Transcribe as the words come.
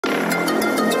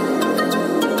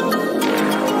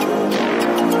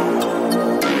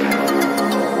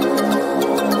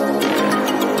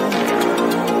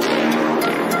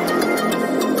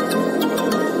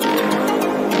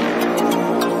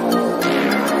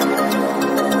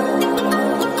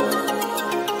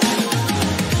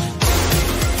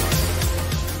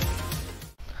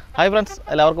Hi friends,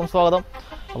 എല്ലാവർക്കും സ്വാഗതം.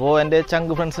 അപ്പോൾ എൻ്റെ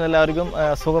ചങ്ക് ഫ്രണ്ട്സിന് എല്ലാവർക്കും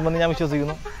സുഖമെന്ന് ഞാൻ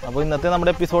വിശ്വസിക്കുന്നു. അപ്പോൾ ഇന്നത്തെ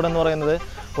നമ്മുടെ എപ്പിസോഡ് എന്ന് പറയുന്നത്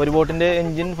ഒരു ബോട്ടിൻ്റെ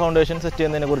എഞ്ചിൻ ഫൗണ്ടേഷൻ സെറ്റ്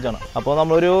ചെയ്യുന്നതിനെ കുറിച്ചാണ്. അപ്പോൾ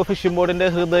നമ്മളൊരു ഫിഷിംഗ് ബോട്ടിൻ്റെ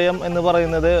ഹൃദയം എന്ന്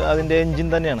പറയുന്നത് അതിൻ്റെ എഞ്ചിൻ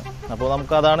തന്നെയാണ്. അപ്പോൾ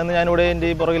നമുക്ക് അതാണെന്ന് ഞാനിവിടെ എൻ്റെ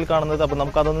ഈ പുറകിൽ കാണുന്നത്. അപ്പോൾ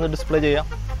നമുക്കതൊന്ന് ഡിസ്പ്ലേ ചെയ്യാം.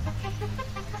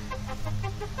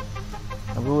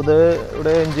 അപ്പോൾ ഇത്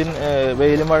ഇവിടെ എഞ്ചിൻ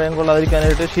വെയിലും മഴയും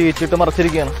കൊള്ളാതിരിക്കാനായിട്ട് ഷീറ്റിട്ട്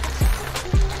മറച്ചിരിക്കുകയാണ്.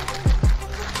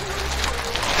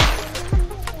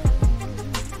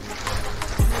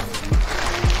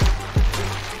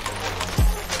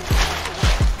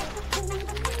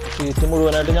 ഷീറ്റ്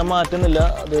മുഴുവനായിട്ട് ഞാൻ മാറ്റുന്നില്ല.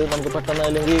 അത് നമുക്ക് പെട്ടെന്ന്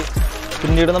അല്ലെങ്കിൽ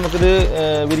പിന്നീട് നമുക്കിത്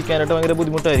വിരിക്കാനായിട്ട് ഭയങ്കര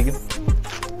ബുദ്ധിമുട്ടായിരിക്കും.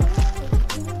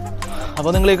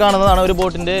 അപ്പോൾ നിങ്ങൾ ഈ കാണുന്നതാണ് ഒരു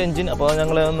ബോട്ടിൻ്റെ എൻജിൻ. അപ്പോൾ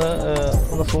ഞങ്ങളെ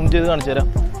ഒന്ന് സൂം ചെയ്ത് കാണിച്ചു തരാം.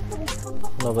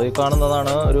 അപ്പോൾ ഈ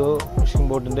കാണുന്നതാണ് ഒരു ഫിഷിംഗ്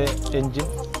ബോട്ടിൻ്റെ എൻജിൻ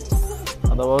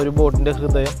അഥവാ ഒരു ബോട്ടിൻ്റെ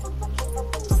ഹൃദയം.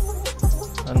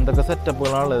 എന്തൊക്കെ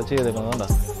സെറ്റപ്പുകളാണുള്ളത് ചെയ്തേക്കുന്നത്, കണ്ടോ?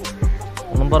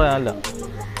 ഒന്നും പറയാനില്ല.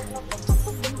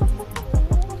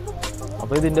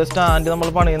 അപ്പോൾ ഇതിൻ്റെ സ്റ്റാൻഡ് നമ്മൾ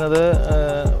പണിയുന്നത്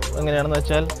എങ്ങനെയാണെന്ന്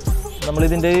വെച്ചാൽ,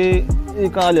 നമ്മളിതിൻ്റെ ഈ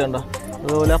കാല് കണ്ടോ,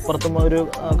 അതുപോലെ അപ്പുറത്തും ഒരു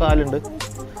കാലുണ്ട്.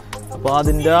 അപ്പോൾ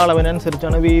അതിൻ്റെ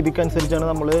അളവിനനുസരിച്ചാണ്, വീതിക്കനുസരിച്ചാണ്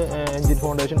നമ്മൾ എൻജിൻ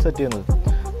ഫൗണ്ടേഷൻ സെറ്റ് ചെയ്യുന്നത്.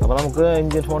 അപ്പോൾ നമുക്ക്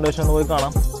എൻജിൻ ഫൗണ്ടേഷൻ പോയി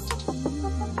കാണാം.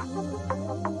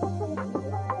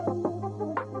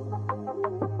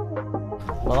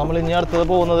 അപ്പോൾ നമ്മൾ ഇനി അടുത്തത്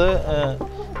പോകുന്നത്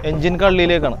എൻജിൻ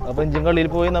കള്ളിയിലേക്കാണ്. അപ്പോൾ എൻജിൻ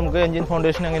കള്ളിയിൽ പോയി നമുക്ക് എൻജിൻ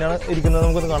ഫൗണ്ടേഷൻ എങ്ങനെയാണ് ഇരിക്കുന്നത്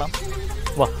നമുക്കൊന്ന് കാണാം.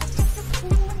 വാ,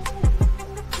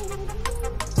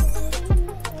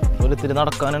 ഒരിത്തിരി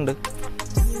നടക്കാനുണ്ട്.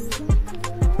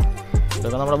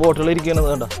 ഇതൊക്കെ നമ്മുടെ ബോട്ടുകൾ ഇരിക്കുന്നത്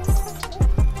കേട്ടോ.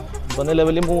 ഇപ്പോൾ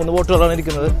നിലവിൽ 3 ബോട്ടുകളാണ്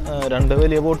ഇരിക്കുന്നത്. 2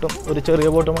 വലിയ ബോട്ടും ഒരു ചെറിയ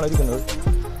ബോട്ടുമാണ് ഇരിക്കുന്നത്.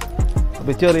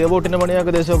 അപ്പോൾ ഈ ചെറിയ ബോട്ടിൻ്റെ പണി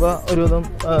ഏകദേശമൊക്കെ ഒരുവിധം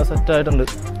സെറ്റായിട്ടുണ്ട്.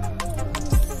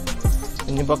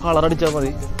 ഇനിയിപ്പോൾ കളറടിച്ചാൽ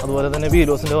മതി. അതുപോലെ തന്നെ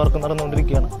വീലോസിൻ്റെ വർക്ക്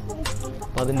നടന്നുകൊണ്ടിരിക്കുകയാണ്.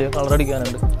 അപ്പോൾ അതിൻ്റെ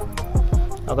കളറടിക്കാനുണ്ട്.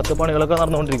 അകത്തെ പണികളൊക്കെ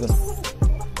നടന്നുകൊണ്ടിരിക്കുന്നു.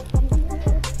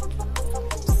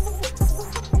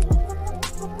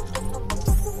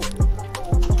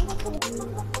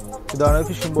 ഇതാണ്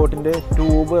ഫിഷിംഗ് ബോട്ടിൻ്റെ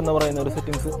ട്യൂബ് എന്ന് പറയുന്ന ഒരു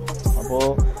സെറ്റിങ്സ്. അപ്പോൾ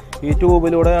ഈ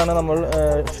ട്യൂബിലൂടെയാണ് നമ്മൾ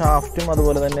ഷാഫ്റ്റും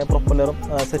അതുപോലെ തന്നെ പ്രൊപ്പല്ലറും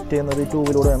സെറ്റ് ചെയ്യുന്നത്. ഈ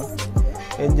ട്യൂബിലൂടെയാണ്.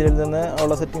 എൻജിനിൽ നിന്ന്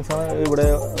ഉള്ള സെറ്റിങ്സാണ് ഇവിടെ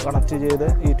കണക്ട് ചെയ്ത്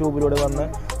ഈ ട്യൂബിലൂടെ വന്ന്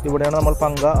ഇവിടെയാണ് നമ്മൾ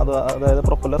പങ്ക അതായത്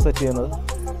പ്രൊപ്പല്ലർ സെറ്റ് ചെയ്യുന്നത്.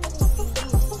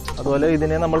 അതുപോലെ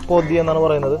ഇതിനെ നമ്മൾ പൊതി എന്നാണ്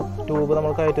പറയുന്നത്. ട്യൂബ്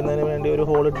നമ്മൾ കയറ്റുന്നതിന് വേണ്ടി ഒരു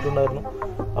ഹോൾ ഇട്ടിട്ടുണ്ടായിരുന്നു.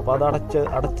 അപ്പോൾ അത്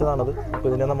അടച്ചതാണത്. അപ്പോൾ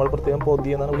ഇതിനെ നമ്മൾ പ്രത്യേകം പൊതി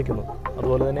എന്നാണ് വിളിക്കുന്നത്.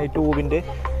 അതുപോലെ തന്നെ ഈ ട്യൂബിൻ്റെ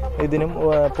ഇതിനും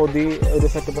പൊതി ഒരു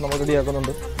സെറ്റപ്പ് നമ്മൾ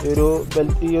റെഡിയാക്കുന്നുണ്ട്.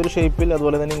 ഈ ഒരു ഷേപ്പിൽ,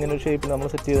 അതുപോലെ തന്നെ ഇങ്ങനെ ഒരു ഷേപ്പിൽ നമ്മൾ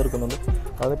സെറ്റ് ചെയ്തെടുക്കുന്നുണ്ട്.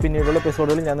 അത് പിന്നീടുള്ള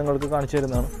എപ്പിസോഡുകളിൽ ഞാൻ നിങ്ങൾക്ക് കാണിച്ചു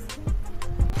തരുന്നതാണ്.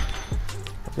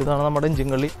 ഇതാണ് നമ്മുടെ എഞ്ചിൻ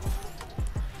കള്ളി.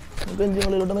 നമുക്ക് എഞ്ചിൻ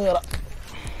കള്ളിയിലോട്ട് കയറാം.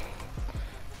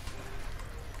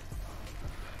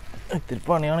 ഇത്തിരി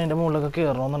പണിയാണ് ഇതിൻ്റെ മുകളിലൊക്കെ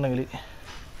കയറണമെന്നുണ്ടെങ്കിൽ.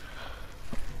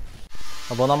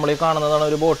 അപ്പോൾ നമ്മൾ ഈ കാണുന്നതാണ്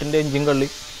ഒരു ബോട്ടിൻ്റെ എഞ്ചിൻ കള്ളി.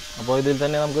 അപ്പോൾ ഇതിൽ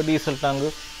തന്നെ നമുക്ക് ഡീസൽ ടാങ്ക്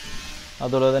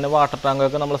അതുപോലെ തന്നെ വാട്ടർ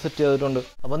ടാങ്കൊക്കെ നമ്മൾ സെറ്റ് ചെയ്തിട്ടുണ്ട്.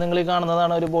 അപ്പോൾ നിങ്ങൾ ഈ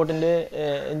കാണുന്നതാണ് ഒരു ബോട്ടിൻ്റെ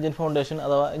എൻജിൻ ഫൗണ്ടേഷൻ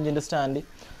അഥവാ എൻജിൻ്റെ സ്റ്റാൻഡ്.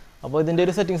 അപ്പോൾ ഇതിൻ്റെ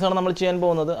ഒരു സെറ്റിങ്സാണ് നമ്മൾ ചെയ്യാൻ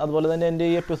പോകുന്നത്. അതുപോലെ തന്നെ എൻ്റെ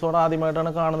ഈ എപ്പിസോഡ്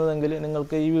ആദ്യമായിട്ടാണ് കാണുന്നതെങ്കിൽ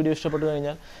നിങ്ങൾക്ക് ഈ വീഡിയോ ഇഷ്ടപ്പെട്ട്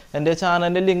കഴിഞ്ഞാൽ എൻ്റെ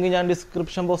ചാനലിൻ്റെ ലിങ്ക് ഞാൻ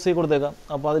ഡിസ്ക്രിപ്ഷൻ ബോക്സിൽ കൊടുത്തേക്കാം.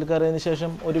 അപ്പോൾ അതിൽ കയറിയതിന്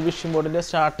ശേഷം ഒരു ഫിഷിംഗ് ബോട്ടിൻ്റെ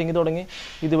സ്റ്റാർട്ടിങ് തുടങ്ങി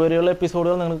ഇതുവരെയുള്ള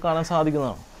എപ്പിസോഡുകൾ നിങ്ങൾക്ക് കാണാൻ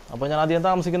സാധിക്കുന്നതാണ്. അപ്പോൾ ഞാൻ അധികം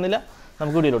താമസിക്കുന്നില്ല,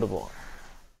 നമുക്ക് വീഡിയോയിലോട്ട് പോകാം.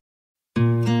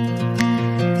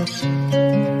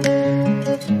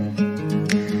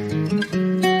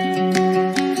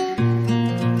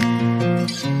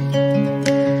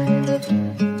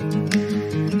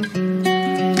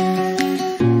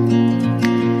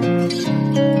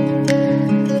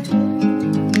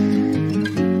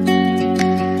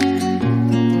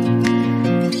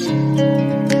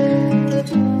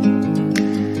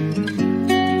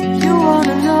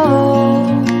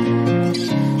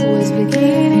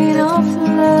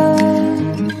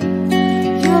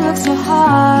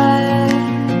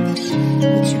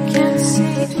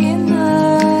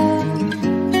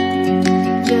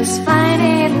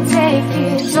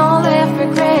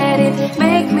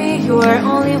 You're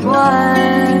only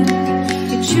one.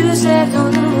 You choose it,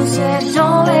 don't lose it,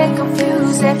 don't let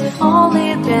confuse it. Only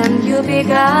then you'll be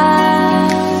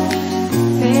gone.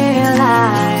 Feel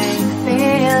like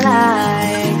that.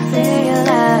 Feel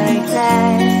like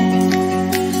that.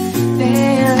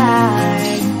 Feel like that.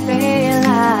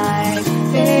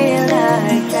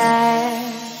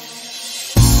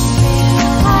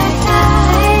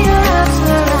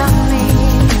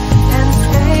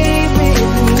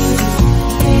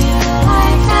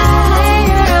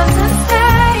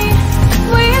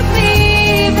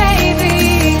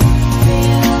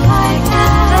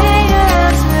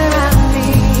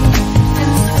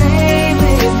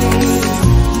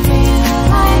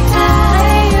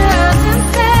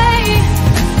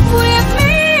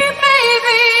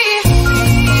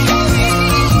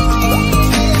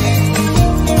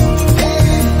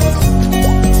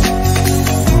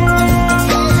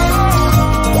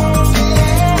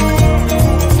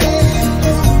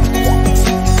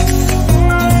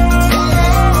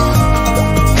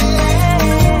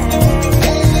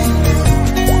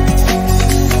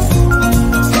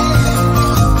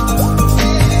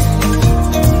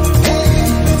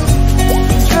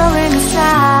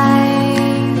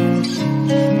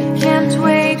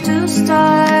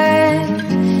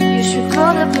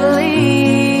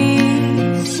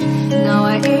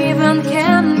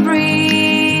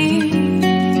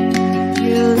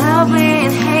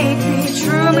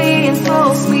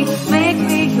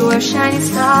 shining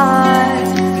star.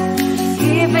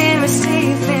 Giving,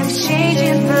 receiving,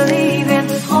 changing, believing.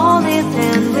 Only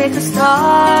then we could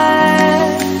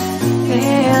start.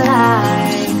 Feel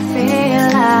like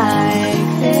that.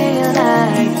 Feel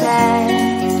like that.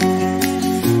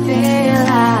 Feel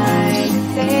like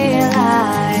that.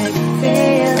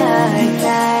 Feel like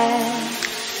that.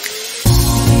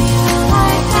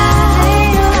 Lay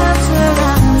your arms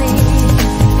around me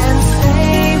and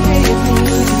stay with me.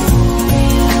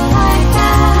 Feel like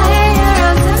that. Lay your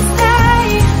arms and stay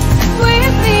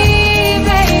with me,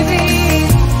 baby.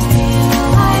 Feel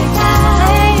like that.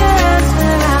 Lay your arms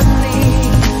around me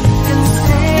and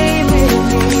stay with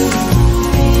me.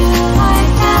 Feel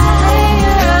like that. Lay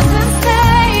your arms and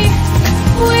stay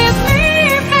with me,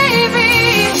 baby.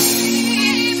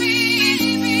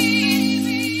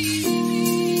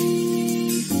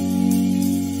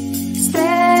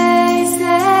 Stay,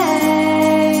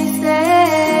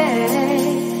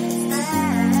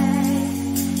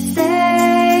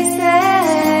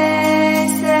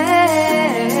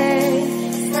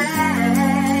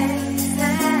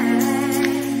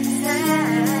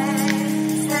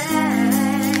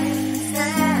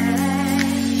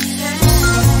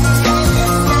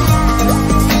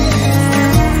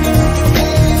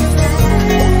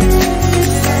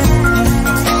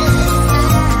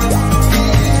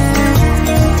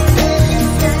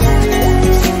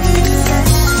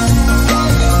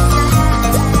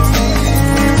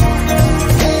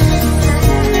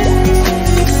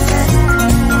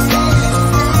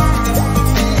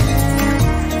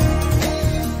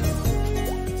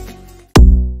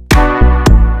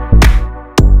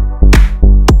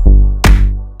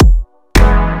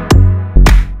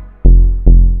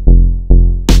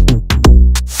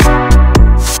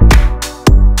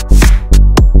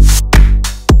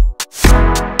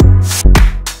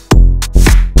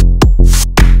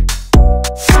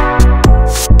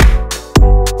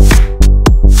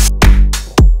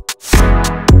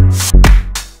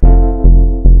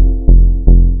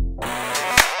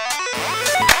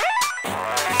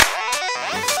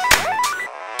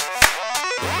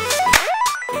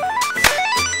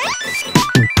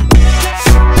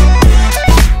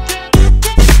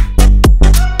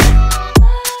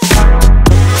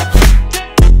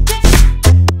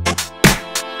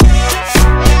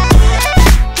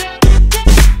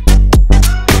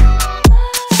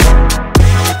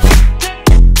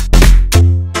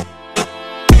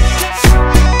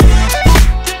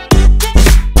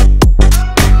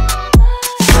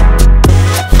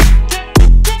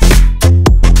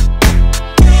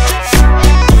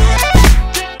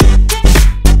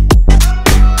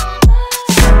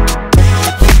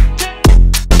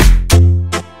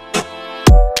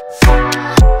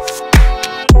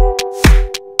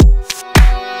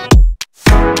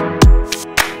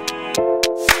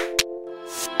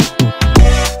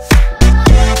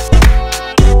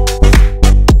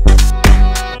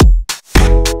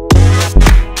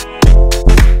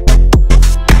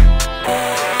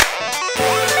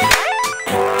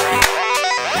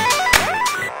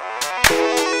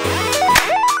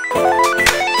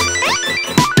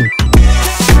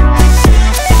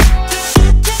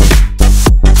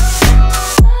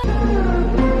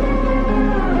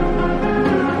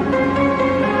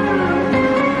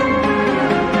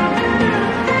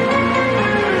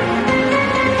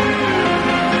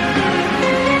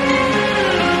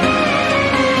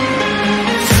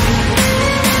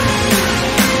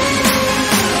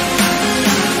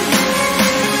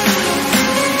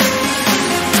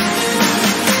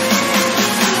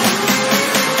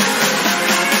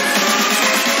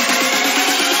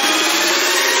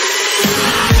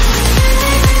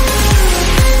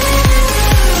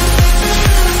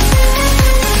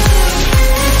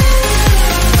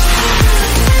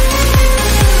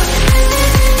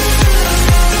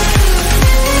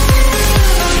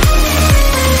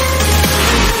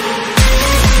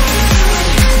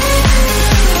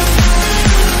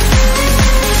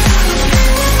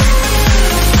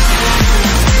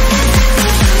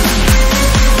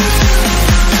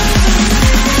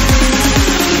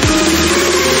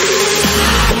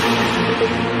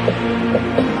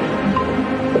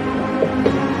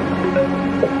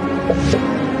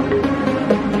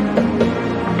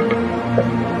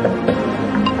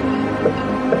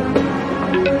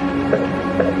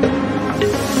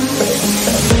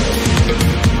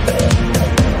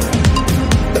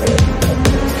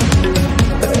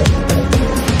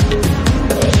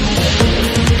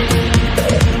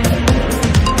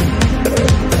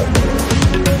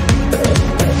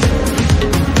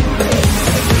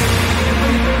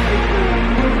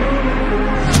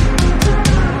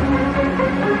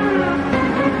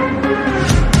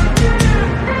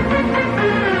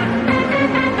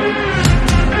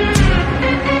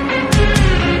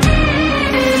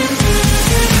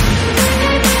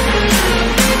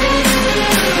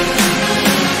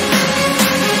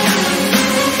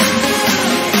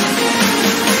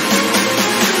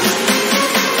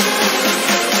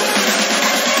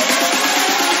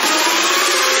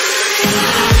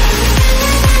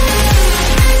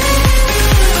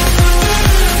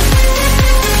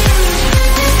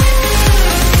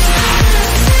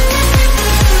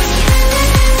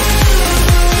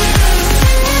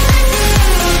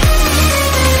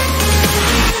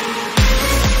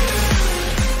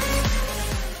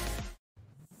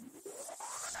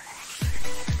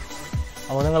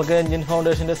 അപ്പോൾ നിങ്ങൾക്ക് engine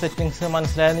ഫൗണ്ടേഷൻ്റെ settings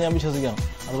മനസ്സിലായെന്ന് ഞാൻ വിശ്വസിക്കണം.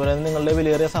 അതുപോലെ തന്നെ നിങ്ങളുടെ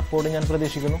വിലയേറിയ support ഞാൻ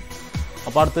പ്രതീക്ഷിക്കുന്നു.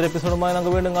 അപ്പോൾ അടുത്തൊരു എപ്പിസോഡുമായി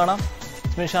നമുക്ക് വീണ്ടും കാണാം.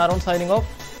 It's me Sharon signing off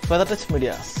FOREVERT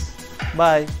Medias.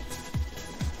 Bye.